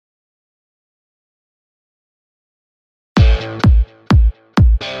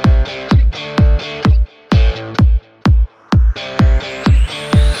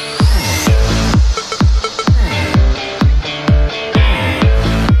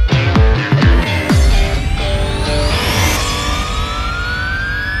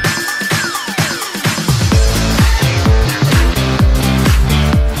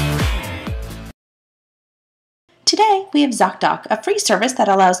copy of ZocDoc, a free service that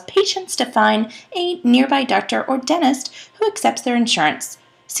allows patients to find a nearby doctor or dentist who accepts their insurance,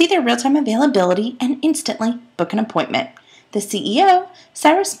 see their real-time availability, and instantly book an appointment. The CEO,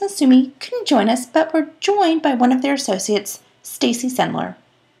 Cyrus Masumi, couldn't join us, but we're joined by one of their associates, Stacy Sendler.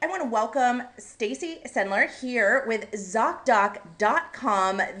 I want to welcome Stacy Sendler here with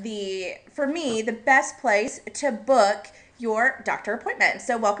ZocDoc.com, for me, the best place to book your doctor appointment.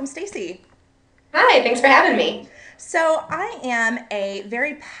 So welcome, Stacy. Hi, thanks for having me. So I am a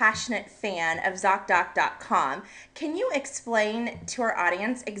very passionate fan of ZocDoc.com. Can you explain to our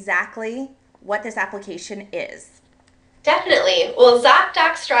audience exactly what this application is? Definitely. Well,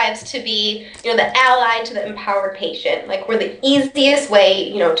 ZocDoc strives to be, the ally to the empowered patient. Like, we're the easiest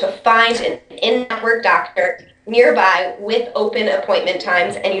way, to find an in-network doctor nearby with open appointment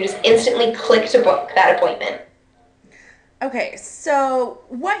times, and you just instantly click to book that appointment. Okay, so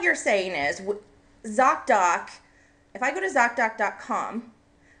what you're saying is ZocDoc, if I go to ZocDoc.com,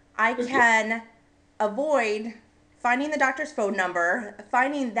 I can avoid finding the doctor's phone number,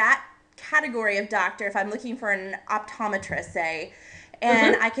 finding that category of doctor if I'm looking for an optometrist, say,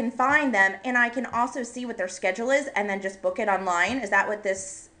 and I can find them, and I can also see what their schedule is and then just book it online. Is that what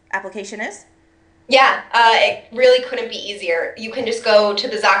this application is? Yeah, it really couldn't be easier. You can just go to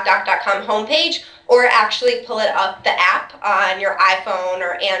the ZocDoc.com homepage or actually pull it up the app on your iPhone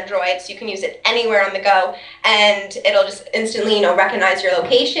or Android, so you can use it anywhere on the go, and it'll just instantly, recognize your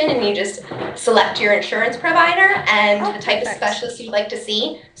location, and you just select your insurance provider and the type of specialist you'd like to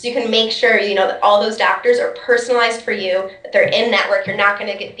see, so you can make sure, that all those doctors are personalized for you, that they're in-network, you're not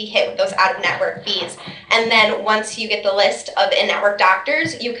going to be hit with those out-of-network fees. And then once you get the list of in-network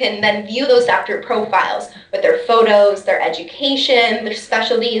doctors, you can then view those doctor profiles with their photos, their education, their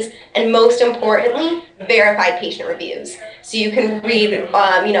specialties, and most importantly, verified patient reviews. So you can read,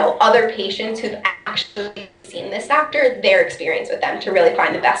 other patients who've actually seen this doctor, their experience with them, to really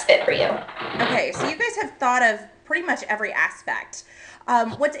find the best fit for you. Okay, so you guys have thought of pretty much every aspect.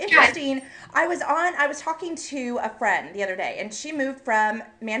 What's interesting, I was talking to a friend the other day, and she moved from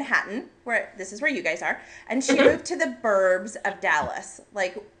Manhattan, this is where you guys are, and she moved to the burbs of Dallas.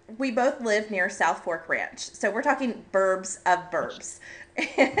 Like, we both live near South Fork Ranch, so we're talking burbs of burbs.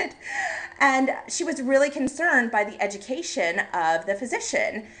 And she was really concerned by the education of the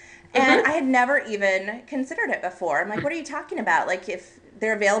physician. And I had never even considered it before. I'm like, what are you talking about? Like, if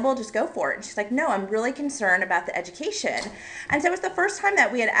they're available, just go for it. And she's like, no, I'm really concerned about the education. And so it was the first time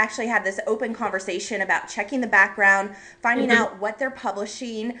that we had actually had this open conversation about checking the background, finding out what they're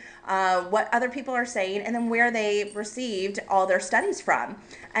publishing, what other people are saying, and then where they received all their studies from.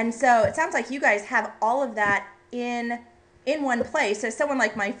 And so it sounds like you guys have all of that in one place. So someone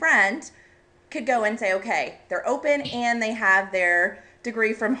like my friend could go and say, okay, they're open and they have their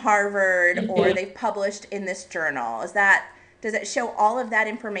degree from Harvard or they've published in this journal. Does it show all of that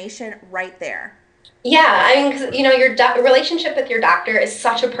information right there? Yeah, I mean, because, your relationship with your doctor is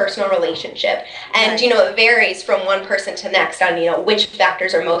such a personal relationship. And, it varies from one person to next on, which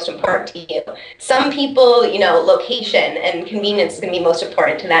factors are most important to you. Some people, location and convenience is going to be most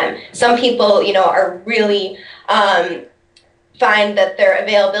important to them. Some people, are really find that their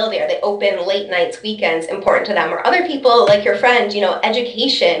availability, are they open late nights, weekends, important to them. Or other people, like your friend,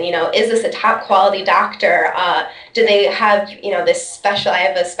 education, is this a top quality doctor? Do they have, I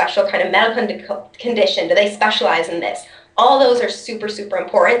have a special kind of medical condition. Do they specialize in this? All those are super, super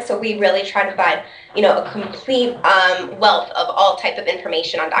important. So we really try to provide, a complete wealth of all type of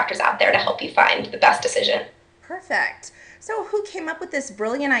information on doctors out there to help you find the best decision. Perfect. So who came up with this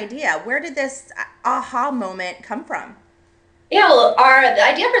brilliant idea? Where did this aha moment come from? Yeah, well, the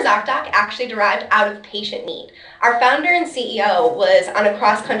idea for ZocDoc actually derived out of patient need. Our founder and CEO was on a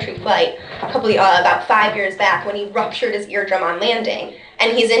cross-country flight about 5 years back when he ruptured his eardrum on landing.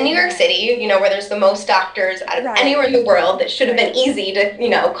 And he's in New York City, where there's the most doctors out of anywhere in the world. That should have been easy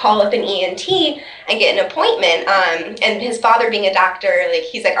to, call up an ENT and get an appointment. And his father being a doctor,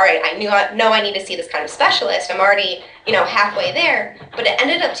 he's like, all right, I know I need to see this kind of specialist. I'm already, halfway there. But it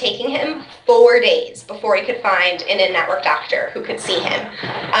ended up taking him 4 days before he could find an in-network doctor who could see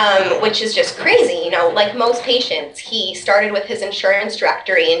him, which is just crazy. Like most patients, he started with his insurance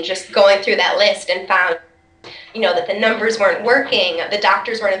directory and just going through that list and found that the numbers weren't working, the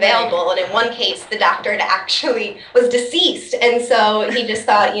doctors weren't available, and in one case, the doctor actually was deceased. And so he just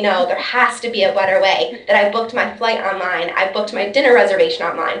thought, there has to be a better way, that I booked my flight online, I booked my dinner reservation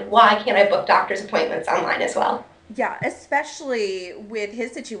online. Why can't I book doctor's appointments online as well? Yeah, especially with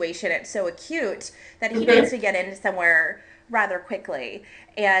his situation, it's so acute that he needs to get into somewhere rather quickly.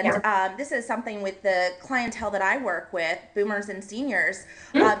 And this is something with the clientele that I work with, boomers and seniors.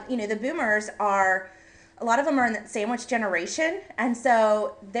 The boomers are a lot of them are in the sandwich generation, and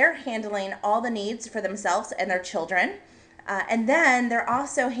so they're handling all the needs for themselves and their children. And then they're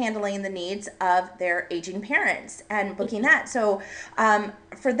also handling the needs of their aging parents and booking that. So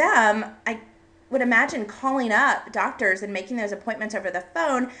for them, I would imagine calling up doctors and making those appointments over the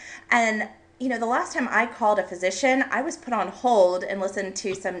phone. And the last time I called a physician, I was put on hold and listened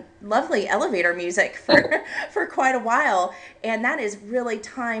to some lovely elevator music for quite a while. And that is really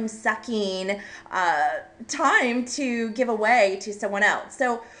time sucking time to give away to someone else.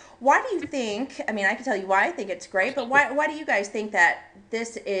 So why do you think, I mean, I can tell you why I think it's great, but why do you guys think that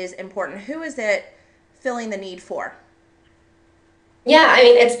this is important? Who is it filling the need for? Yeah, I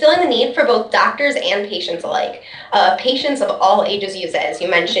mean, it's filling the need for both doctors and patients alike. Patients of all ages use it, as you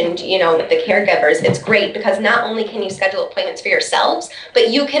mentioned, with the caregivers. It's great because not only can you schedule appointments for yourselves, but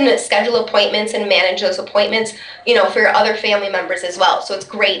you can schedule appointments and manage those appointments, for your other family members as well. So it's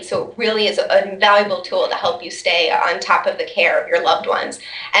great. So it really is a valuable tool to help you stay on top of the care of your loved ones.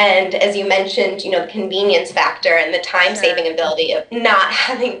 And as you mentioned, the convenience factor and the time-saving ability of not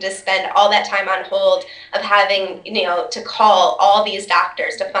having to spend all that time on hold, of having, to call all these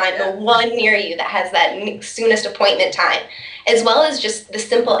doctors to find the one near you that has that soonest appointment time, as well as just the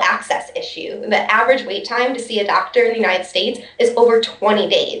simple access issue. The average wait time to see a doctor in the United States is over 20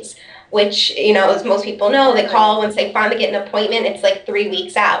 days, which, as most people know, they call once they finally get an appointment, it's like 3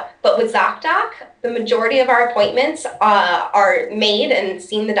 weeks out. But with ZocDoc, the majority of our appointments are made and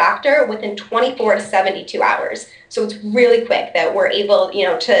seeing the doctor within 24 to 72 hours. So it's really quick that we're able,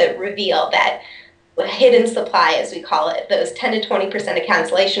 to reveal that hidden supply, as we call it, those 10 to 20% of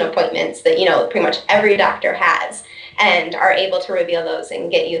cancellation appointments that, pretty much every doctor has, and are able to reveal those and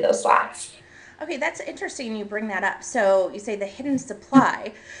get you those slots. Okay, that's interesting you bring that up. So you say the hidden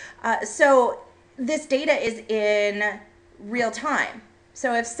supply. So this data is in real time.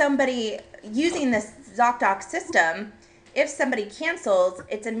 So if somebody using this ZocDoc system, if somebody cancels,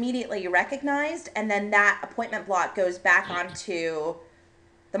 it's immediately recognized, and then that appointment block goes back onto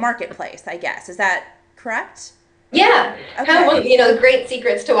the marketplace, I guess. Is that correct? Yeah. Okay. Kind of one, the great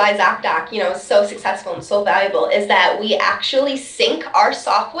secrets to why ZocDoc, is so successful and so valuable is that we actually sync our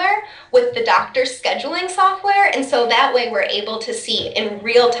software with the doctor's scheduling software. And so that way we're able to see in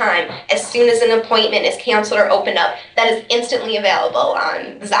real time, as soon as an appointment is canceled or opened up, that is instantly available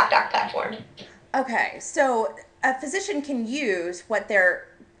on the ZocDoc platform. Okay. So a physician can use what their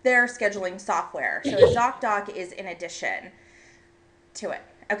scheduling software. So ZocDoc is in addition to it.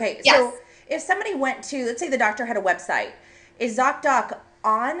 Okay, yes. So if somebody went to, let's say the doctor had a website, is ZocDoc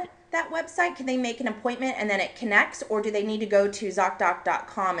on that website? Can they make an appointment and then it connects, or do they need to go to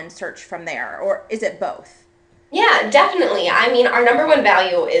ZocDoc.com and search from there, or is it both? Yeah, definitely. I mean, our number one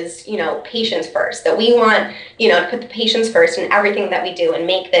value is, patients first, that we want, to put the patients first in everything that we do and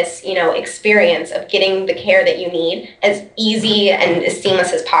make this, experience of getting the care that you need as easy and as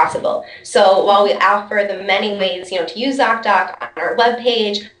seamless as possible. So while we offer the many ways, to use ZocDoc on our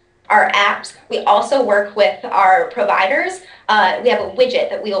webpage, our apps, we also work with our providers. We have a widget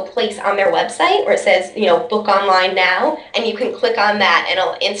that we will place on their website where it says, book online now, and you can click on that and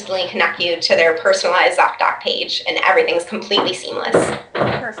it'll instantly connect you to their personalized ZocDoc page, and everything's completely seamless.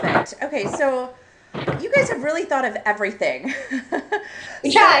 Perfect. Okay, so you guys have really thought of everything.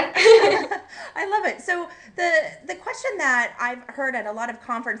 We try. I love it. So the question that I've heard at a lot of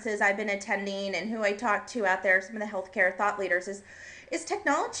conferences I've been attending and who I talk to out there, some of the healthcare thought leaders, is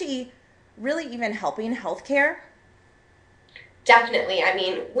technology really even helping healthcare? Definitely. I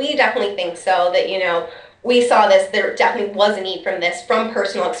mean, we definitely think so, that, we saw this, there definitely was a need from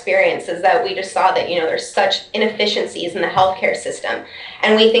personal experiences, that we just saw that, there's such inefficiencies in the healthcare system.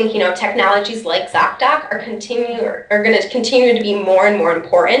 And we think, technologies like ZocDoc are going to continue to be more and more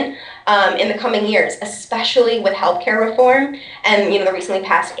important in the coming years, especially with healthcare reform and, the recently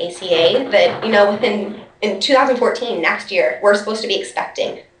passed ACA, that, in 2014, next year, we're supposed to be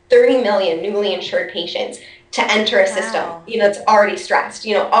expecting 30 million newly insured patients to enter a system, it's already stressed,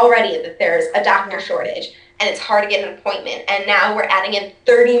 already that there's a doctor shortage and it's hard to get an appointment. And now we're adding in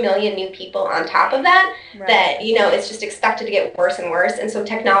 30 million new people on top of that, that, it's just expected to get worse and worse. And so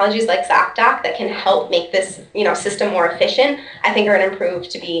technologies like ZocDoc that can help make this, system more efficient, I think are going to prove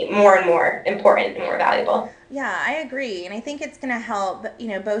to be more and more important and more valuable. Yeah, I agree. And I think it's going to help,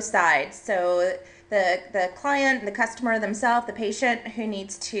 both sides. So the client, the customer themselves, the patient who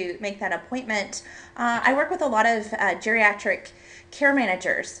needs to make that appointment. I work with a lot of geriatric care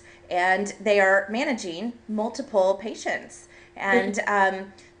managers, and they are managing multiple patients. And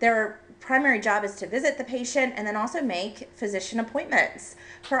their primary job is to visit the patient and then also make physician appointments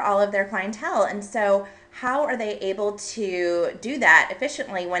for all of their clientele. And so how are they able to do that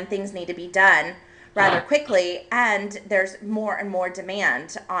efficiently when things need to be done rather quickly, and there's more and more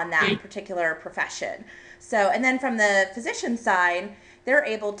demand on that particular profession. So, and then from the physician side, they're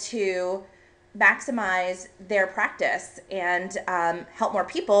able to maximize their practice and help more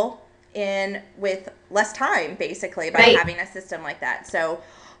people in with less time, basically, by having a system like that. So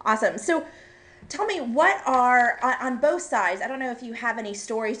awesome. So tell me, what are, on both sides, I don't know if you have any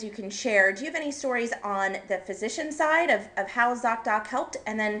stories you can share. Do you have any stories on the physician side of how ZocDoc helped?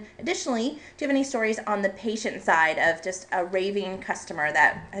 And then additionally, do you have any stories on the patient side of just a raving customer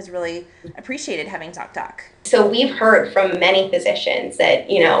that has really appreciated having ZocDoc? So we've heard from many physicians that,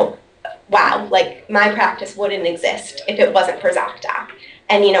 wow, like my practice wouldn't exist if it wasn't for ZocDoc.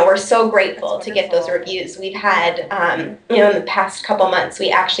 And, we're so grateful to get those reviews. We've had, in the past couple months, we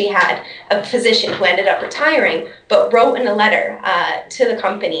actually had a physician who ended up retiring, but wrote in a letter to the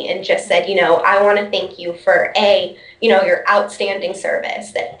company and just said, I want to thank you for your outstanding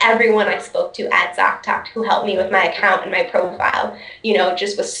service, that everyone I spoke to at ZocDoc who helped me with my account and my profile,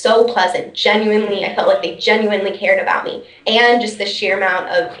 just was so pleasant. Genuinely, I felt like they genuinely cared about me. And just the sheer amount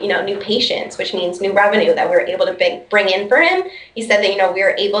of, new patients, which means new revenue that we were able to bring in for him. He said that, we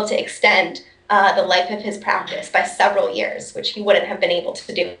were able to extend the life of his practice by several years, which he wouldn't have been able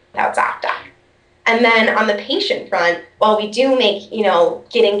to do without ZocDoc. And then on the patient front, while we do make,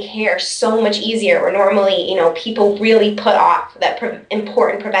 getting care so much easier, where normally, people really put off that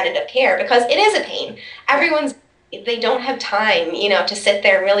important preventative care because it is a pain. They don't have time, to sit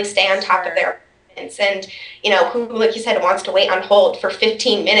there and really stay on top of their appointments. And, who, like you said, wants to wait on hold for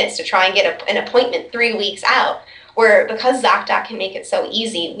 15 minutes to try and get an appointment 3 weeks out. Where because ZocDoc can make it so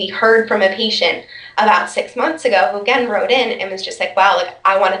easy, we heard from a patient about 6 months ago who again wrote in and was just like, wow,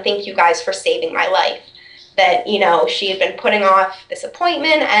 I want to thank you guys for saving my life. That, she had been putting off this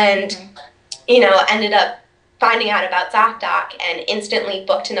appointment and, ended up finding out about ZocDoc and instantly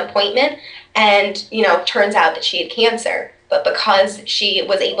booked an appointment. And, turns out that she had cancer. But because she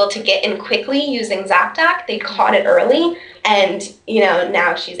was able to get in quickly using ZocDoc, they caught it early. And,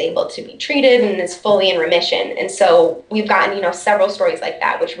 now she's able to be treated and is fully in remission. And so we've gotten, several stories like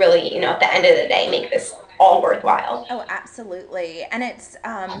that, which really, at the end of the day, make this all worthwhile. Oh, absolutely. And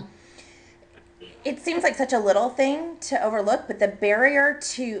it seems like such a little thing to overlook, but the barrier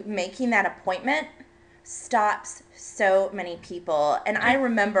to making that appointment stops so many people. And I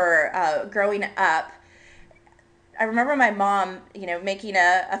remember growing up, I remember my mom, making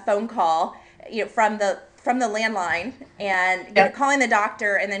a phone call, from the landline and calling the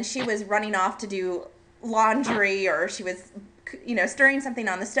doctor, and then she was running off to do laundry, or she was, stirring something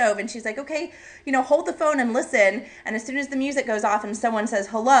on the stove, and she's like, okay, hold the phone and listen. And as soon as the music goes off and someone says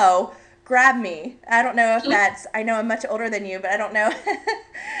hello, grab me. I don't know if I know I'm much older than you, but I don't know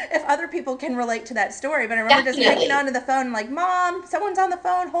if other people can relate to that story. But I remember just hanging onto the phone, like, Mom, someone's on the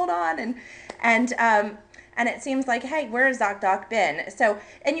phone, hold on. And it seems like, hey, where has ZocDoc been? So,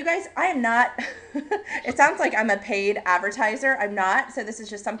 and you guys, I am not, it sounds like I'm a paid advertiser. I'm not. So this is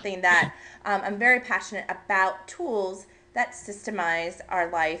just something that I'm very passionate about, tools that systemize our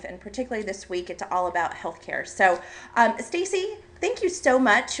life. And particularly this week, it's all about healthcare. So Stacy, thank you so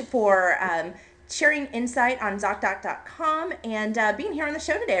much for sharing insight on ZocDoc.com and being here on the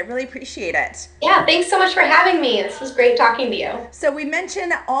show today. I really appreciate it. Yeah, thanks so much for having me. This was great talking to you. So we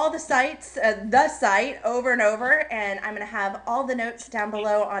mentioned all the sites, the site over and over, and I'm going to have all the notes down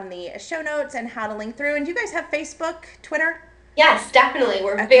below on the show notes and how to link through. And do you guys have Facebook, Twitter? Yes, definitely.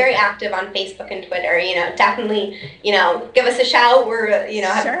 We're very active on Facebook and Twitter. Definitely, give us a shout. We're,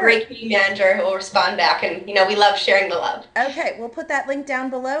 have a great community manager who will respond back, and, we love sharing the love. Okay, we'll put that link down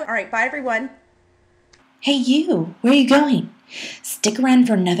below. All right, bye, everyone. Hey you, where are you going? Stick around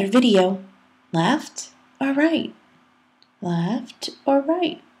for another video. Left or right? Left or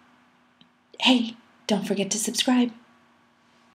right? Hey, don't forget to subscribe.